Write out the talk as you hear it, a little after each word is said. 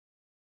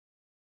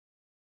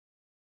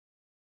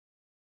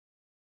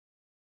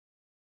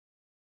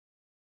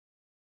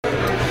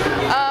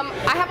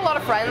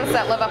of friends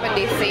that live up in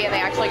DC, and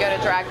they actually go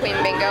to Drag Queen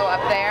Bingo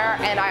up there,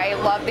 and I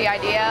love the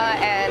idea,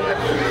 and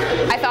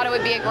I thought it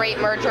would be a great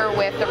merger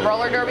with the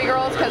roller derby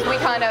girls, because we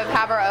kind of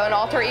have our own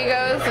alter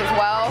egos as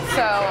well,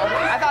 so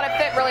I thought it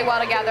fit really well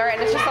together,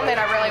 and it's just something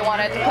I really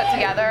wanted to put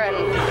together, and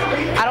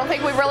I don't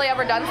think we've really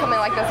ever done something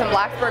like this in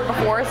Blacksburg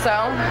before,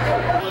 so.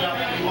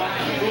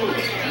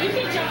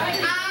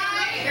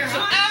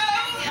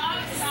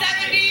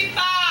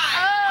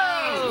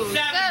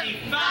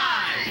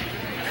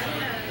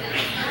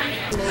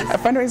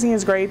 Fundraising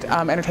is great,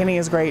 entertaining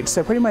is great,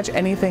 so pretty much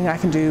anything I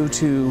can do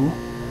to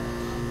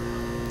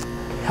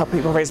help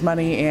people raise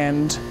money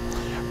and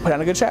put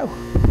on a good show.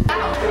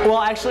 Well,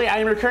 actually, I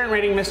am your current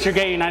reigning Mr.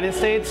 Gay United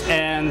States,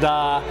 and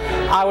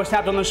I was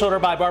tapped on the shoulder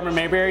by Barbara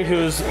Mayberry,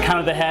 who's kind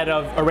of the head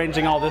of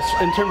arranging all this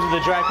in terms of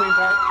the drag queen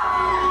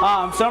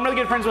part. So I'm really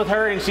good friends with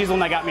her, and she's the one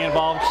that got me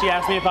involved. She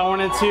asked me if I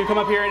wanted to come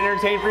up here and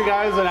entertain for you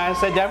guys, and I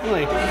said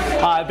definitely.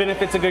 It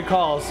benefits a good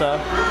cause, so.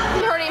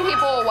 Turning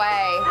people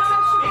away.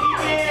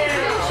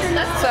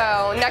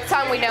 So next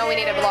time we know we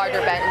need a larger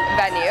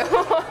venue.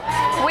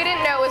 We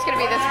didn't know it was going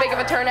to be this big of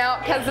a turnout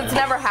because it's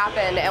never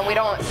happened, and we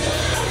don't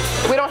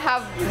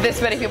have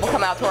this many people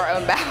come out to our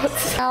own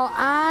bouts. Well,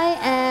 I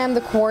am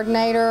the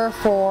coordinator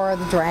for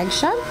the drag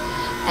show,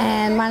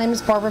 and my name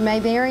is Barbara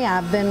Mayberry.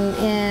 I've been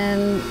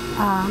in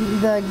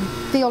the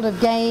field of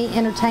gay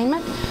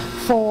entertainment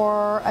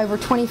for over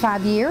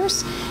 25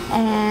 years,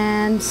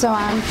 and so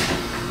I'm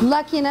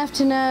lucky enough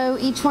to know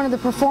each one of the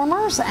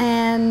performers,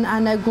 and I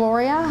know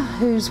Gloria,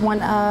 who's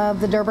one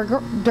of the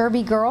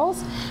Derby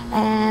girls,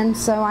 and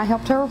so I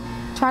helped her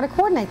try to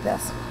coordinate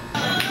this.